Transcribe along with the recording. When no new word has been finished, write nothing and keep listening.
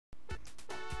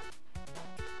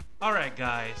Alright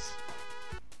guys,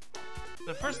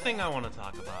 the first thing I want to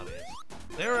talk about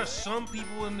is, there are some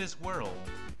people in this world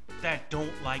that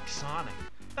don't like Sonic.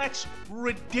 That's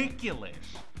ridiculous.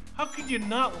 How could you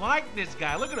not like this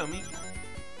guy? Look at him,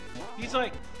 he's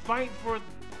like fighting for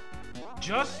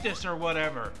justice or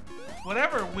whatever.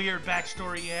 Whatever weird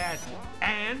backstory he has.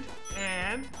 And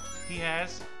he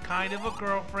has kind of a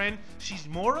girlfriend. She's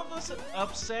more of an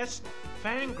obsessed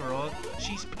fangirl.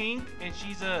 She's pink and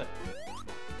she's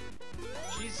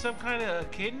some kind of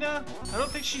echidna? I don't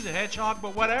think she's a hedgehog,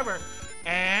 but whatever.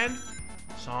 And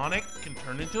Sonic can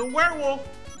turn into a werewolf.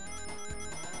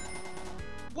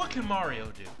 What can Mario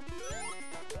do?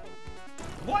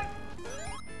 What?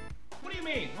 What do you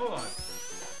mean? Hold on.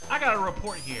 I got a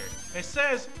report here. It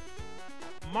says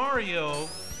Mario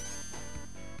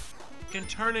can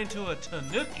turn into a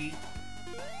tanuki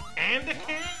and a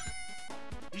cat?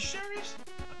 You serious?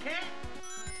 A cat?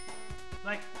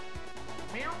 Like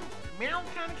meow? Meow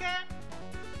kind of cat?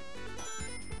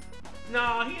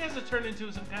 No, he has to turn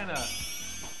into some kind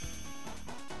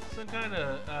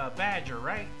of badger,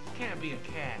 right? Can't be a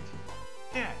cat.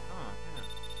 Cat, oh yeah.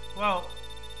 Well,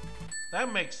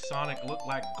 that makes Sonic look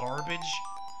like garbage.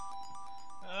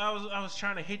 I was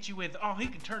trying to hit you with, oh, he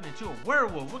can turn into a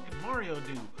werewolf. What can Mario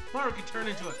do? Mario can turn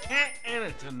into a cat and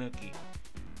a tanuki.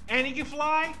 And he can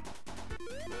fly?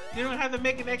 You don't have to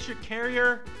make an extra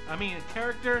character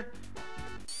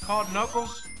called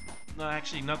Knuckles? No,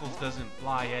 actually, Knuckles doesn't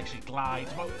fly, he actually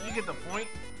glides. But you get the point.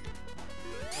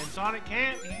 And Sonic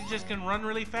can't. He just can run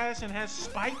really fast and has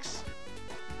spikes.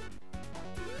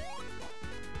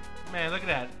 Man, look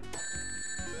at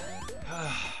that.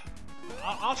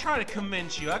 I'll try to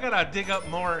convince you. I gotta dig up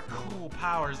more cool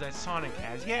powers that Sonic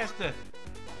has. He has to...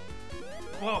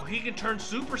 Well, he can turn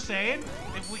Super Saiyan.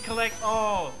 If we collect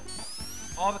all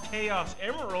the Chaos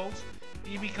Emeralds,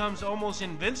 he becomes almost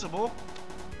invincible.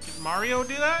 Did Mario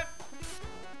do that?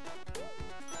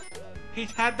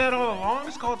 He's had that all along?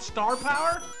 It's called Star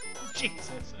Power?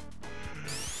 Jesus.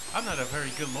 I'm not a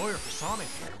very good lawyer for Sonic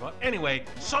here, but anyway,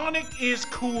 Sonic is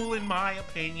cool in my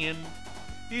opinion.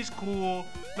 He's cool.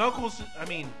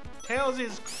 Tails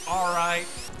is alright.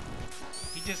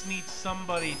 He just needs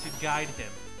somebody to guide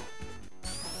him.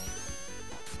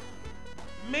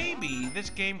 Maybe this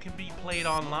game can be played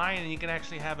online and you can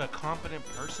actually have a competent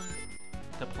person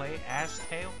to play as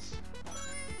Tails.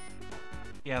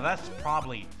 Yeah, that's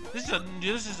probably... This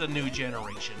is a new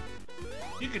generation.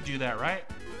 You could do that, right?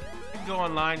 You can go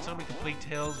online, somebody can play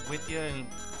Tails with you and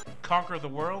conquer the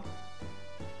world.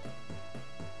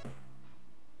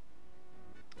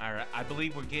 Alright, I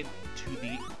believe we're getting to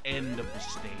the end of the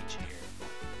stage here.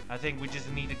 I think we just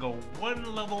need to go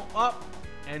one level up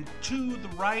and to the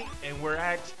right, and we're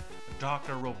at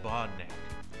Dr. Robotnik.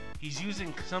 He's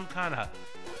using some kind of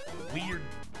weird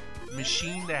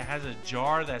machine that has a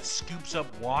jar that scoops up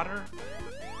water.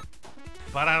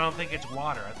 But I don't think it's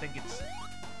water. I think it's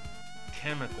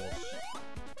chemicals.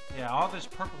 Yeah, all this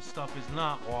purple stuff is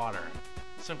not water.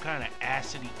 Some kind of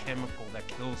acidy chemical that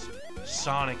kills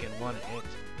Sonic in one hit.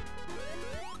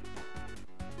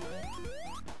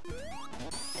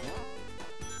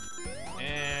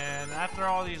 And after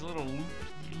all these little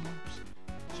loops,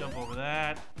 jump over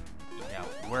that. Yeah,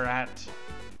 we're at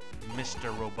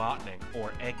Mr. Robotnik,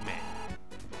 or Eggman,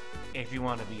 if you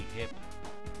want to be hip.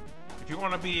 If you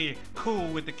want to be cool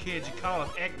with the kids, you call him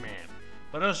Eggman.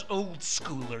 But us old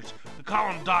schoolers, we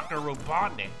call him Dr.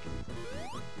 Robotnik.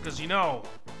 Because, you know,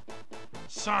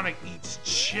 Sonic eats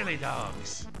chili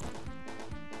dogs.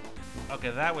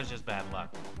 Okay, that was just bad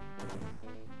luck.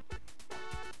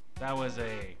 That was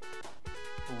a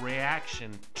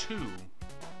reaction to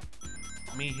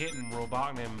me hitting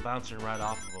Robotnik and bouncing right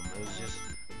off of him. It was just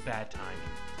bad timing.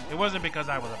 It wasn't because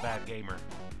I was a bad gamer.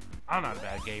 I'm not a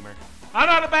bad gamer. I'm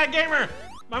not a bad gamer!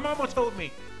 My mama told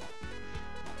me.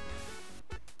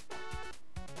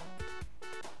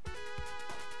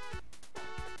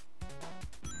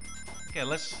 Okay,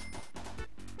 let's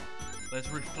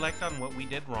reflect on what we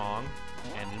did wrong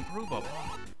and improve upon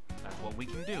it. That's what we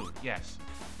can do, yes.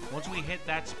 Once we hit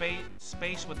that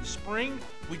space with the spring,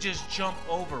 we just jump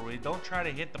over. We don't try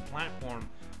to hit the platform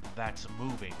that's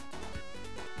moving.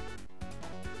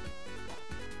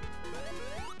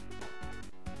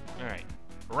 Alright,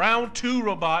 round 2,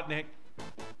 Robotnik.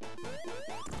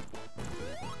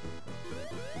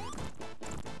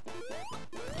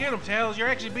 Get him, Tails, you're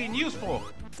actually being useful.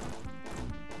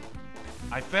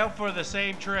 I fell for the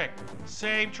same trick.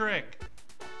 Same trick.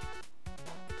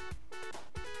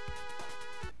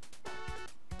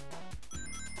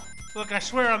 Look, I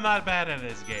swear I'm not bad at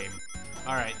this game.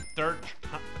 Alright, third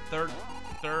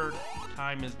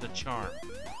time is the charm.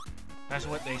 That's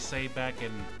what they say back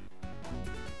in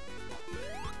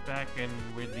Back in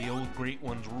when the old great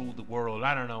ones ruled the world.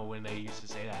 I don't know when they used to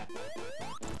say that.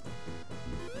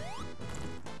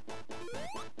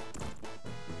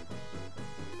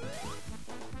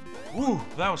 Woo,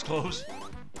 that was close.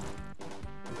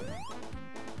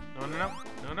 No, no, no,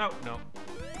 no, no, no.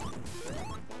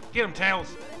 Get him,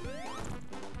 Tails.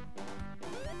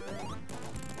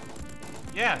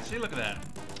 Yeah, see, look at that.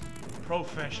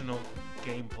 Professional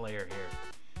game player here.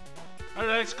 All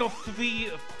right, let's go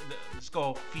feed. Let's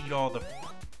go feed all the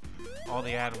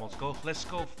animals. Let's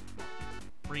go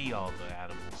free all the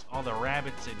animals, all the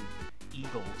rabbits and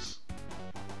eagles.